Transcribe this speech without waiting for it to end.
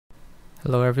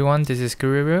Hello everyone, this is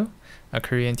Guru, a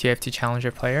Korean TFT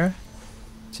Challenger player.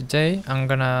 Today I'm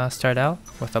gonna start out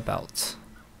with a belt.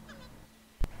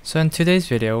 So in today's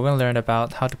video we're gonna learn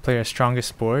about how to play your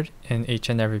strongest board in each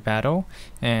and every battle,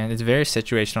 and it's a very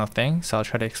situational thing, so I'll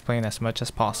try to explain as much as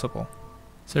possible.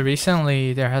 So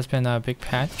recently there has been a big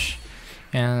patch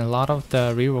and a lot of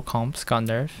the reroll comps got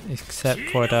nerfed except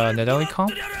for the Nidalee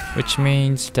comp, which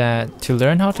means that to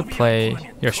learn how to play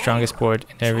your strongest board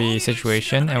in every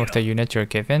situation and with the unit you're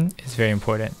given is very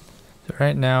important. So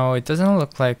right now it doesn't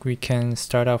look like we can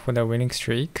start off with a winning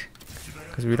streak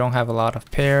because we don't have a lot of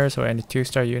pairs or any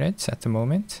 2-star units at the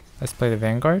moment. Let's play the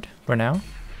Vanguard for now.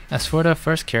 As for the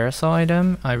first carousel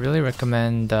item, I really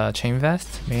recommend the Chain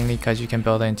Vest, mainly because you can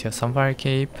build it into a Sunfire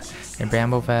Cape, a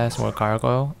Bramble Vest, or a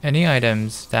Gargoyle, any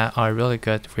items that are really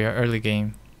good for your early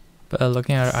game. But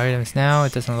looking at our items now,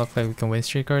 it doesn't look like we can win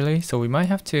streak early, so we might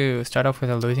have to start off with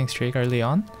a losing streak early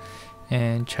on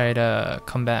and try to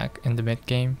come back in the mid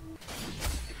game.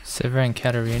 SIVIR and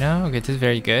Katarina, okay, this is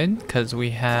very good because we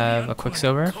have a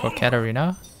Quicksilver for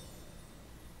Katarina.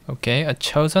 Okay, a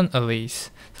Chosen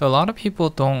Elise. So a lot of people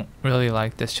don't really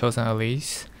like this Chosen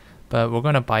Elise, but we're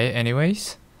gonna buy it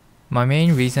anyways. My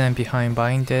main reason behind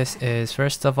buying this is,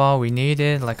 first of all, we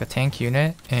needed like a tank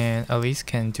unit and Elise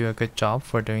can do a good job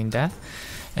for doing that.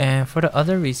 And for the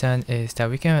other reason is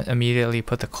that we can immediately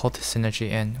put the Cultist synergy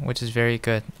in, which is very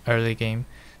good early game.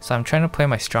 So I'm trying to play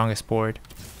my strongest board.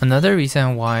 Another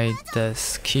reason why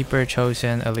this Keeper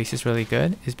Chosen Elise is really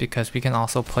good is because we can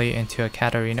also play into a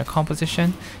Katarina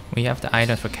composition. We have the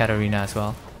items for Katarina as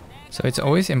well. So it's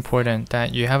always important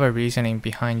that you have a reasoning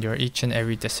behind your each and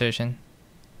every decision.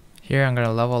 Here I'm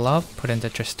gonna level up, put in the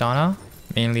Tristana,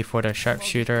 mainly for the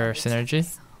Sharpshooter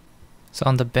synergy. So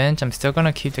on the bench I'm still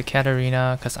gonna keep the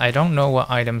Katarina because I don't know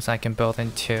what items I can build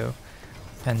into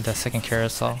in the second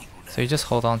carousel. So you just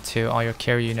hold on to all your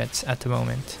carry units at the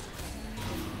moment.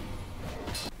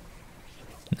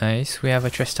 Nice, we have a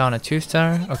Tristana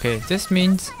 2-star. Okay, this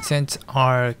means since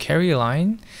our carry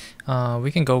line, we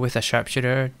can go with a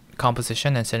Sharpshooter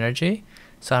composition and synergy.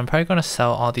 So I'm probably gonna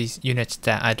sell all these units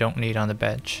that I don't need on the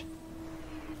bench.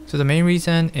 So the main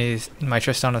reason is my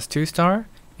Tristana's 2-star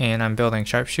and I'm building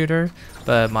Sharpshooter,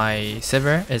 but my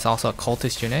SIVIR is also a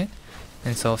Cultist unit.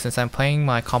 And so since I'm playing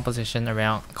my composition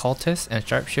around Cultist and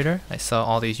Sharpshooter, I sell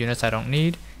all these units I don't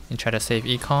need and try to save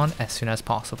econ as soon as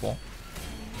possible.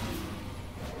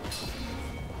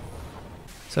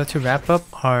 So to wrap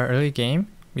up our early game,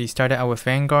 we started out with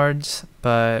Vanguards,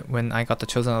 but when I got the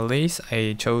Chosen Elise,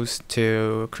 I chose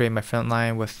to create my front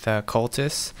line with the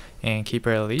Cultist and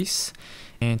Keeper Elise.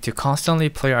 And to constantly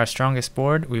play our strongest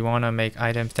board, we want to make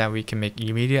items that we can make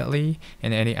immediately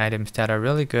and any items that are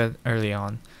really good early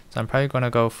on. So I'm probably going to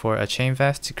go for a Chain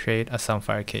Vest to create a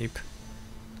Sunfire Cape.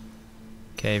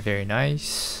 Okay, very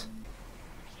nice.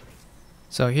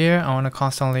 So here I want to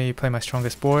constantly play my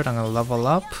strongest board. I'm going to level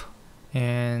up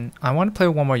and I want to play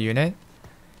one more unit.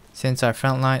 Since our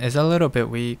front line is a little bit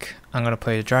weak, I'm going to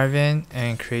play the Drive-In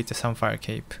and create the Sunfire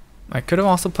Cape. I could have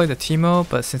also played the Teemo,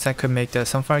 but since I could make the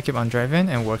Sunfire Cape on Drive-In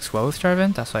and works well with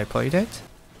Drive-In, that's why I played it.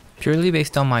 Purely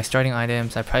based on my starting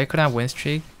items, I probably could have win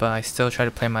streak, but I still try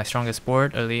to play my strongest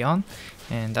board early on,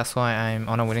 and that's why I'm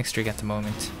on a winning streak at the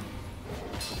moment.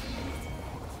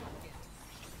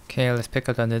 Okay, let's pick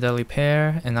up the Nidalee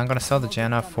pair, and I'm gonna sell the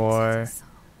Janna for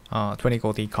 20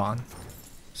 gold econ.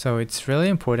 So it's really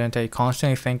important that you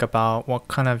constantly think about what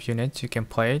kind of units you can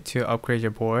play to upgrade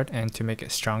your board and to make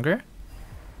it stronger.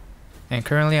 And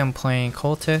currently I'm playing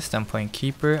Cultist, I'm playing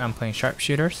Keeper, I'm playing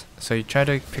Sharpshooters. So you try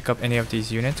to pick up any of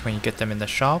these units when you get them in the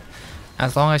shop.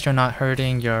 As long as you're not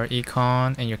hurting your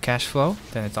econ and your cash flow,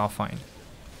 then it's all fine.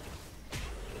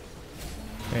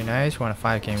 Very nice, we're on a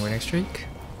 5-game winning streak.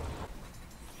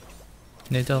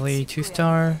 Nidalee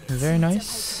 2-star, very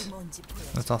nice.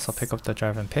 Let's also pick up the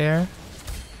Drive-In pair.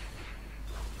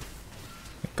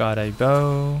 We got a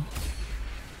bow,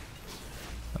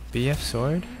 a BF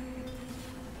sword.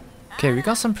 Okay, we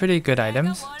got some pretty good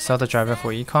items. Sell the Drive-In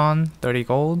for econ, 30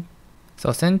 gold.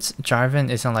 So since Drive-In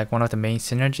isn't like one of the main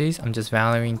synergies, I'm just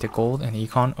valuing the gold and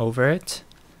econ over it.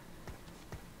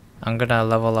 I'm gonna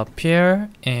level up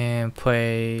here and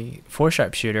play 4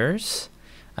 Sharpshooters.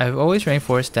 I've always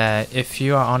reinforced that if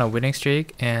you are on a winning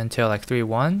streak until like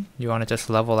 3-1, you want to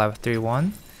just level up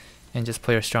 3-1 and just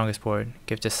play your strongest board.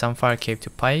 Give just Sunfire Cape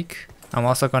to Pike. I'm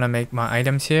also gonna make my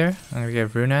items here. I'm gonna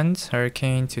give Runeends,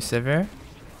 Hurricane to SIVIR.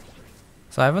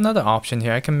 So I have another option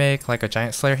here. I can make like a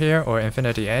Giant Slayer here or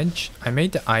Infinity Edge. I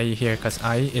made the IE here because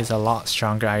IE is a lot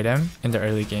stronger item in the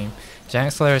early game.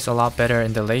 Giant Slayer is a lot better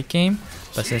in the late game,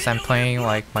 but since I'm playing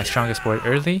like my strongest board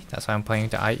early, that's why I'm playing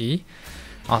the IE.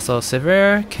 Also,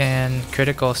 SIVIR can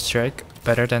critical strike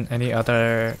better than any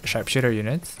other sharpshooter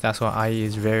units. That's why IE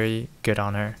is very good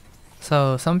on her.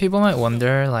 So some people might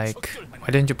wonder, like, why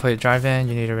didn't you play Drive-In?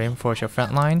 You need to reinforce your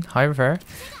front line. However,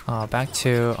 back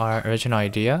to our original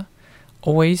idea,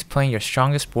 always playing your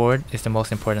strongest board is the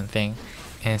most important thing.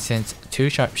 And since 2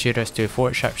 sharpshooters to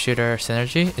 4 sharpshooter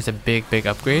synergy is a big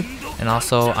upgrade, and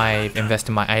also I've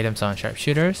invested my items on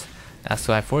sharpshooters, that's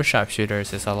why 4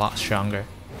 sharpshooters is a lot stronger.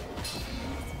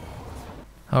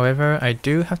 However, I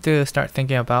do have to start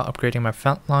thinking about upgrading my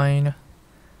front line,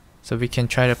 so we can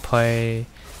try to play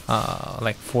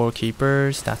like 4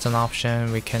 keepers. That's an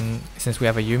option. We can, since we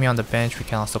have a Yuumi on the bench, we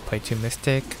can also play 2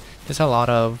 Mystic. There's a lot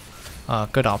of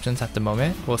good options at the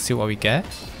moment. We'll see what we get.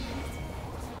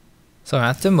 So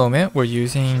at the moment, we're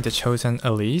using the Chosen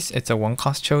Elise. It's a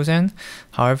 1-cost Chosen.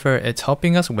 However, it's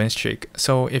helping us win streak.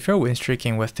 So if you're win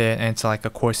streaking with it and it's like a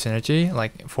core synergy,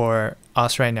 like for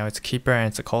us right now, it's a Keeper and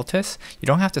it's a Cultist, you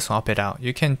don't have to swap it out.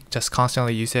 You can just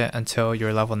constantly use it until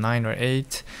you're level 9 or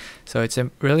 8. So it's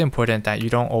really important that you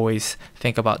don't always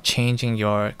think about changing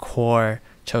your core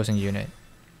Chosen unit.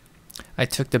 I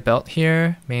took the belt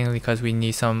here mainly because we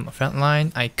need some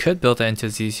frontline. I could build it into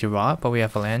ZZ Rot, but we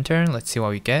have a Lantern. Let's see what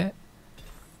we get.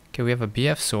 Okay, we have a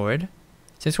BF sword.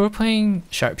 Since we're playing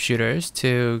sharpshooters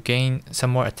to gain some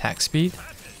more attack speed,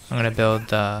 I'm gonna build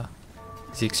the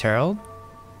Zeke's Herald.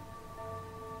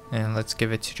 And let's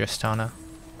give it to Tristana.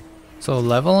 So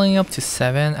leveling up to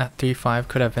 7 at 3-5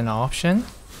 could have been an option.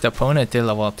 The opponent did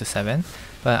level up to 7,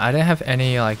 but I didn't have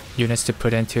any like units to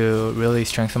put in to really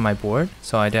strengthen my board,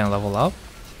 so I didn't level up.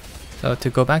 So to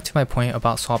go back to my point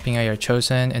about swapping out your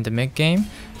Chosen in the mid game,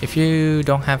 if you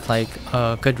don't have like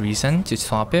a good reason to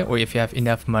swap it, or if you have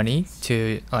enough money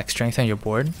to like strengthen your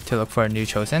board to look for a new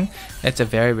Chosen, it's a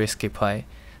very risky play.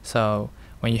 So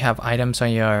when you have items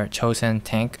on your Chosen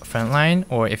tank frontline,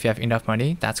 or if you have enough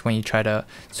money, that's when you try to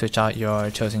switch out your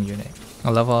Chosen unit.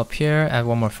 I'll level up here, add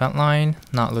 1 more frontline,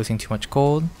 not losing too much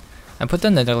gold. And put the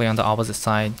Nidalee on the opposite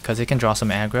side because it can draw some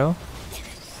aggro,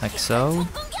 like so.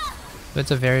 It's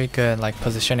a very good like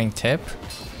positioning tip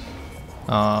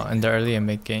in the early and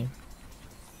mid game.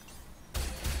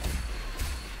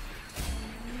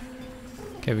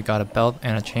 Okay, we got a belt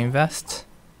and a chain vest.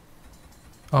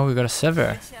 Oh, we got a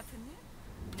SIVIR.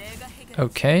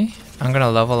 Okay, I'm gonna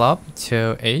level up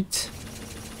to 8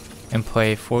 and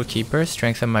play 4 keepers,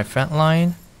 strengthen my front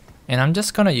line, and I'm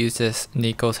just gonna use this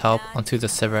Nico's help onto the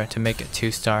SIVIR to make it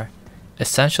 2-star.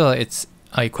 Essentially, it's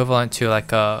equivalent to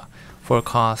like a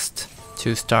 4-cost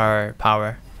 2-star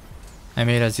power. I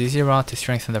made a ZZ Rod to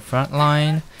strengthen the front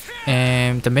line,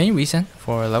 and the main reason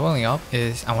for leveling up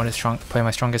is I want to play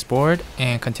my strongest board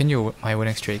and continue my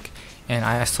winning streak. And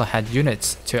I also had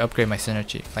units to upgrade my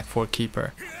synergy, like 4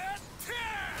 keeper.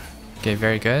 Okay,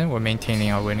 very good. We're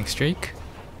maintaining our winning streak.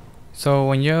 So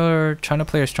when you're trying to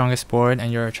play your strongest board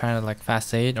and you're trying to like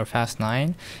fast 8 or fast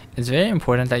 9, it's very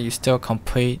important that you still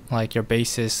complete like your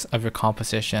basis of your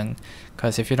composition,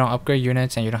 because if you don't upgrade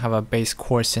units and you don't have a base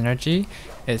core synergy,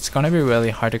 it's going to be really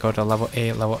hard to go to level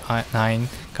 8, level 9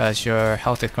 because your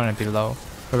health is going to be low.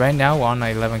 But right now we're on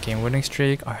an 11 game winning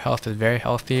streak, our health is very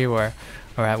healthy, we're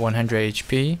at 100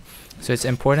 HP, so it's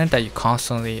important that you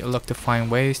constantly look to find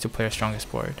ways to play your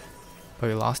strongest board. But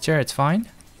we lost here, it's fine.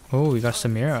 Oh, we got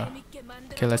Samira.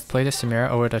 Okay, let's play the Samira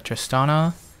over the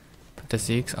Tristana, put the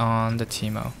Zeke's on the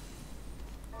Teemo.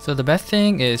 So the best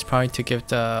thing is probably to give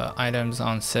the items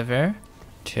on SIVIR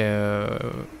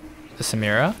to the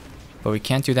Samira, but we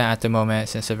can't do that at the moment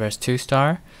since SIVIR is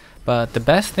 2-star. But the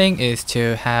best thing is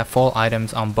to have full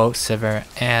items on both SIVIR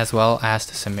as well as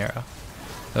the Samira.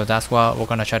 So that's what we're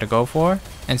gonna try to go for.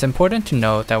 And it's important to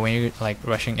note that when you're like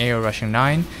rushing 8 or rushing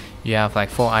 9, you have like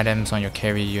full items on your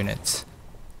carry units.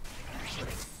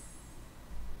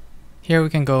 Here we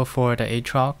can go for the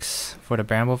Aatrox for the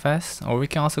Bramble Vest, or we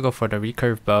can also go for the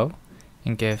Recurve Bow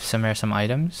and give Samir some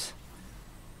items.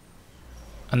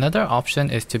 Another option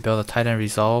is to build a Titan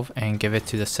Resolve and give it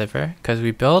to the SIVIR, because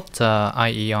we built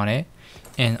IE on it,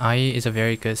 and IE is a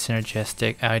very good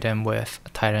synergistic item with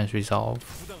Titan's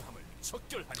Resolve.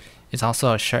 It's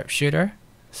also a Sharpshooter,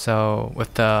 so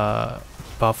with the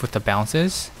buff with the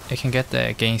bounces, it can get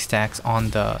the gain stacks on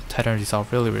the Titan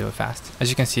Resolve really fast. As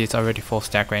you can see, it's already full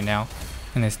stack right now,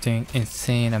 and it's doing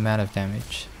insane amount of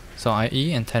damage. So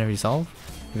IE and Titan Resolve,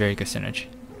 very good synergy.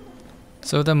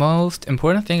 So the most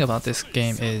important thing about this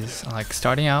game is like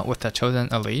starting out with the Chosen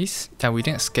Elise, that we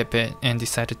didn't skip it and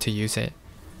decided to use it.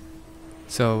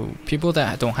 So people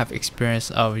that don't have experience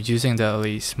of using the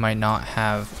Elise might not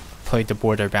have played the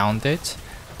board around it,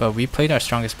 but we played our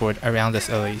strongest board around this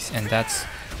Elise, and that's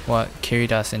what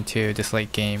carried us into this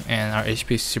late game, and our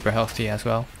HP is super healthy as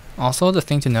well. Also, the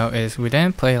thing to note is we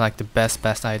didn't play like the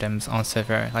best items on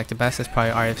SIVIR. Like the best is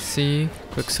probably RFC,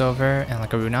 Quicksilver, and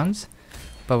like a Runans.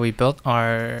 But we built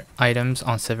our items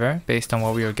on SIVIR based on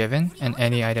what we were given and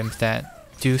any items that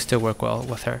do still work well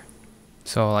with her.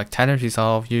 So like Titan's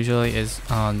Resolve usually is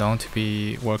known to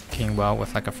be working well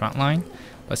with like a frontline.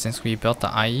 But since we built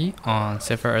the IE on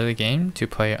SIVIR early game to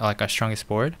play like our strongest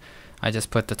board, I just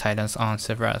put the Titans on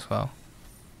SIVIR as well.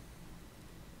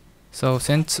 So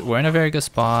since we're in a very good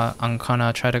spot, I'm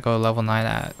gonna try to go level 9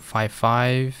 at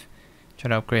 5-5. Try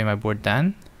to upgrade my board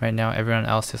then. Right now everyone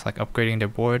else is like upgrading their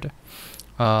board.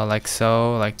 Like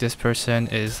so, like this person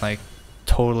is like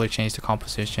totally changed the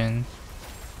composition.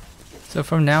 So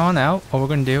from now on out, what we're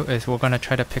gonna do is we're gonna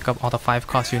try to pick up all the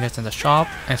 5-cost units in the shop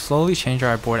and slowly change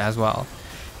our board as well.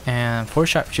 And for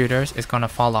Sharpshooters, it's gonna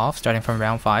fall off starting from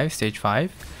round 5, stage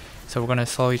 5. So we're gonna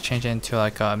slowly change it into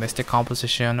like a Mystic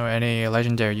composition or any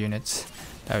legendary units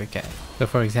that we get. So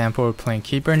for example, we're playing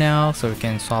Keeper now, so we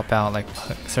can swap out like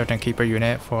a certain Keeper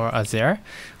unit for a Zir.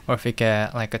 Or if we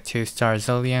get like a 2-star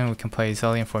Zillion, we can play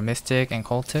Zillion for Mystic and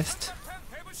Cultist.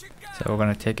 So we're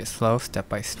gonna take it slow, step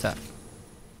by step.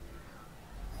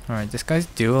 Alright, this guy's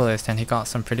Duelist and he got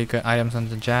some pretty good items on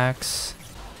the Jax.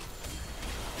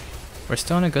 We're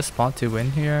still in a good spot to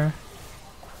win here.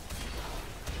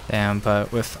 Damn,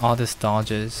 but with all this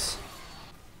dodges,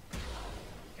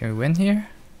 can we win here?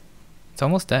 It's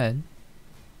almost dead.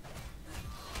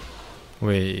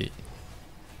 Wait.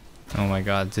 Oh my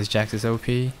god, this Jax is OP.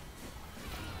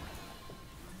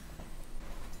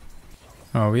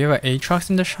 Oh, we have an Aatrox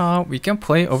in the shop. We can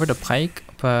play over the Pike,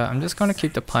 but I'm just gonna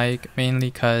keep the Pike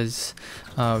mainly because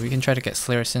we can try to get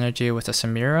Slayer synergy with a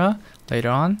Samira later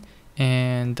on.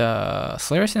 And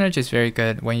Slayer synergy is very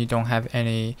good when you don't have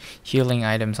any healing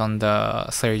items on the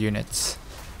Slayer units.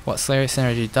 What Slayer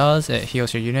synergy does, it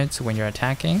heals your units when you're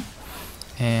attacking.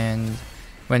 And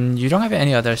when you don't have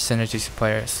any other synergies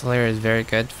player, Slayer is very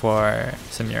good for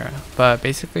Samira. But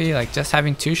basically, like just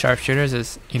having 2 Sharpshooters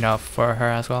is enough for her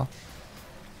as well.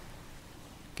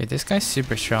 Okay, this guy's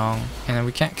super strong, and then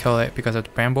we can't kill it because of the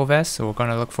Bramble Vest, so we're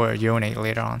gonna look for a Yone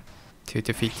later on to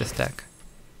defeat this deck.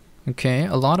 Okay,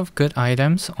 a lot of good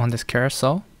items on this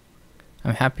carousel.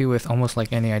 I'm happy with almost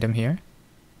like any item here.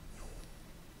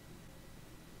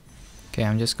 Okay,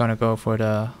 I'm just gonna go for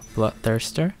the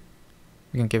Bloodthirster.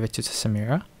 We can give it to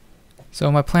Samira.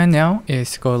 So my plan now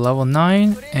is to go level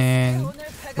 9 and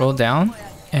roll down,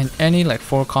 and any like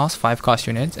 4-cost, 5-cost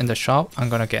units in the shop I'm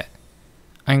gonna get.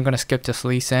 I'm gonna skip this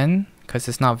Lee Sin because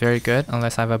it's not very good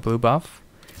unless I have a blue buff.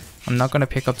 I'm not gonna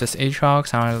pick up this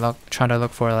Aatrox. I'm trying to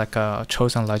look for like a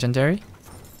chosen legendary.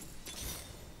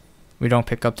 We don't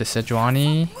pick up the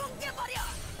Sejuani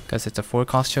because it's a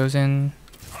 4-cost chosen.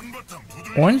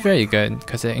 Orange very good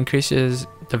because it increases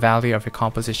the value of your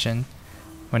composition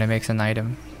when it makes an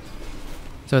item.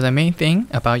 So the main thing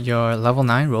about your level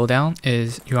 9 roll down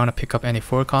is you want to pick up any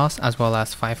 4-cost as well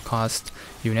as 5-cost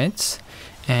units,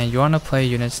 and you want to play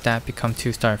units that become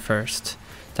 2-star first.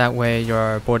 That way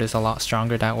your board is a lot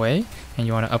stronger that way, and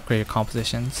you want to upgrade your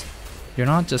compositions. You're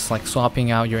not just like swapping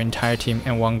out your entire team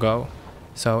in one go.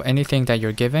 So anything that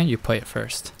you're given, you play it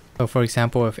first. So for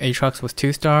example, if Aatrox was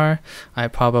 2-star, I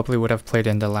probably would have played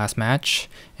in the last match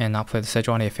and not played the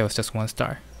Sejuani if it was just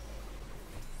 1-star.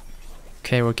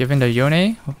 Okay, we're given the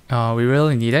Yone. We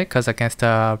really need it because against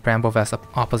the Bramble Vest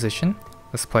opposition.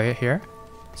 Let's play it here.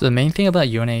 So the main thing about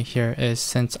Yone here is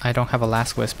since I don't have a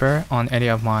Last Whisper on any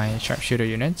of my Sharpshooter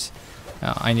units,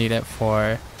 I need it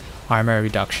for armor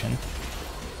reduction.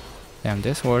 Damn,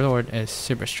 this Warlord is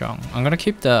super strong. I'm gonna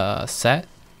keep the set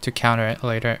to counter it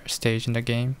later stage in the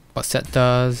game. What set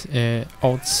does, it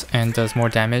ults and does more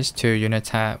damage to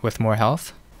units with more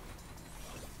health.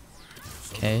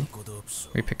 Okay,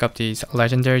 we pick up these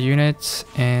legendary units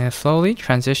and slowly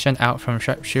transition out from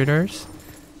Sharpshooters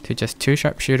to just 2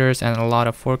 Sharpshooters and a lot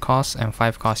of 4-cost and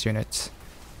 5-cost units.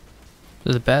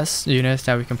 So the best units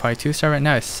that we can probably 2-star right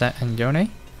now is Set and Yone.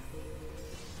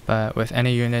 But with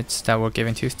any units that we're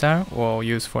giving 2-star, we'll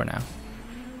use for now.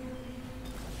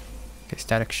 Okay,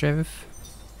 Static Shiv.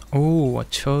 Ooh, a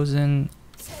chosen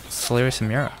Slayer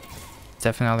Samira.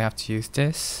 Definitely have to use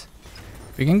this.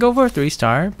 We can go for a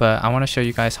 3-star, but I want to show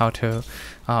you guys how to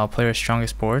play your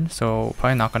strongest board, so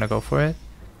probably not going to go for it.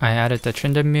 I added the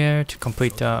Tryndamere to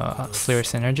complete the Slayer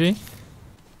synergy.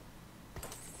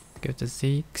 Give the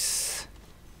Zeeks.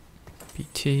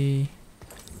 PT.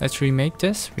 Let's remake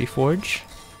this, reforge.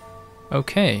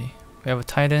 Okay, we have a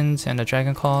Titans and a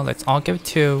Dragon Claw. Let's all give it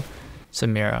to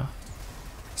Samira.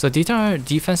 So these are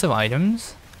defensive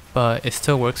items, but it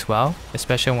still works well,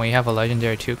 especially when you have a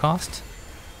legendary 2-cost.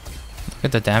 Look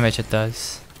at the damage it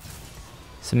does.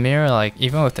 SIVIR, like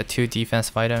even with the 2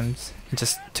 defensive items, it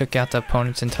just took out the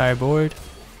opponent's entire board.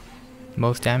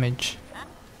 Most damage.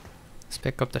 Let's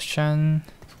pick up the Shen.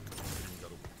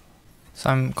 So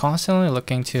I'm constantly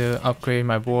looking to upgrade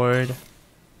my board.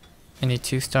 Any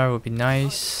 2-star would be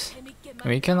nice.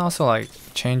 We can also like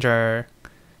change our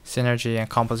synergy and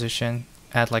composition,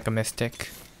 add like a mystic.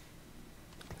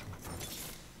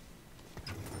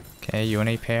 Okay,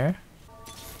 Yone pair.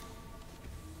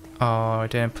 Oh, I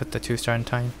didn't put the 2-star in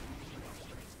time.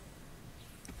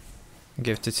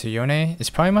 Give it to Yone.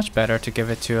 It's probably much better to give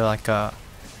it to like a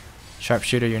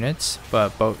Sharpshooter units,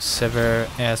 but both SIVIR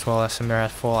as well as SIVIR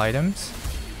have full items.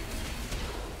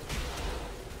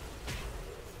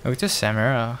 With this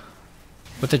Samira,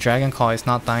 with the Dragon Claw, it's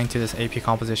not dying to this AP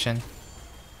composition.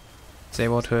 It's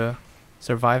able to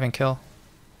survive and kill.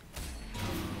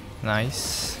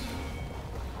 Nice.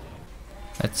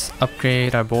 Let's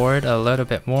upgrade our board a little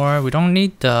bit more. We don't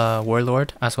need the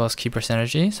Warlord as well as Keeper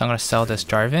Synergy, so I'm gonna sell this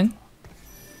Jarvan.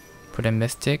 Put in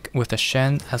Mystic with the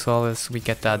Shen as well as we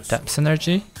get the Adept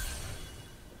synergy.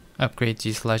 Upgrade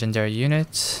these legendary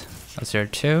units. That's tier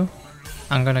 2.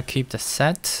 I'm gonna keep the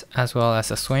set as well as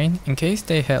the Swain. In case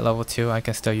they hit level 2, I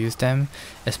can still use them,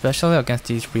 especially against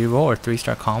these reroll or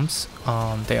 3-star comps.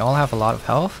 They all have a lot of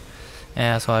health,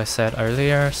 and as what I said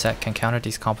earlier, set can counter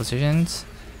these compositions,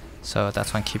 so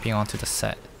that's why I'm keeping on to the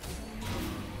set.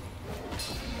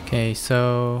 Okay,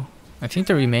 so I think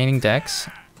the remaining decks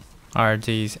are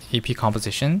these AP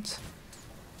compositions,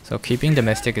 so keeping the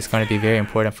Mystic is going to be very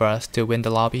important for us to win the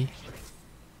lobby.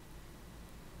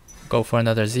 Go for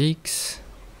another Zeke's.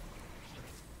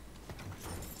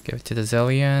 Give it to the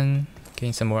Zillion.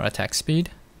 Gain some more attack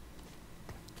speed.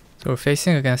 So we're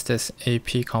facing against this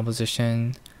AP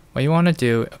composition. What you want to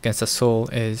do against the Soul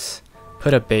is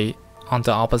put a bait on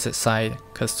the opposite side,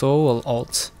 because Soul will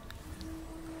ult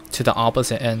to the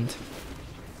opposite end.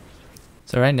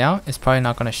 So right now, it's probably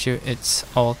not going to shoot its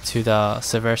ult to the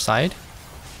SIVIR side.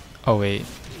 Oh wait.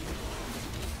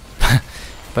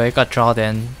 But it got drawn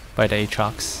in by the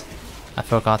Aatrox. I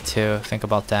forgot to think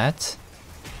about that.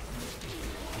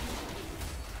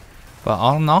 But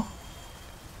all in all,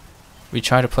 we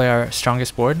try to play our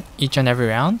strongest board each and every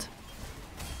round.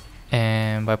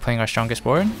 And by playing our strongest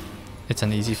board, it's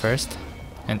an easy first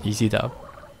and easy dub.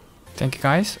 Thank you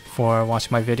guys for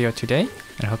watching my video today,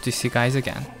 and I hope to see you guys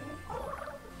again.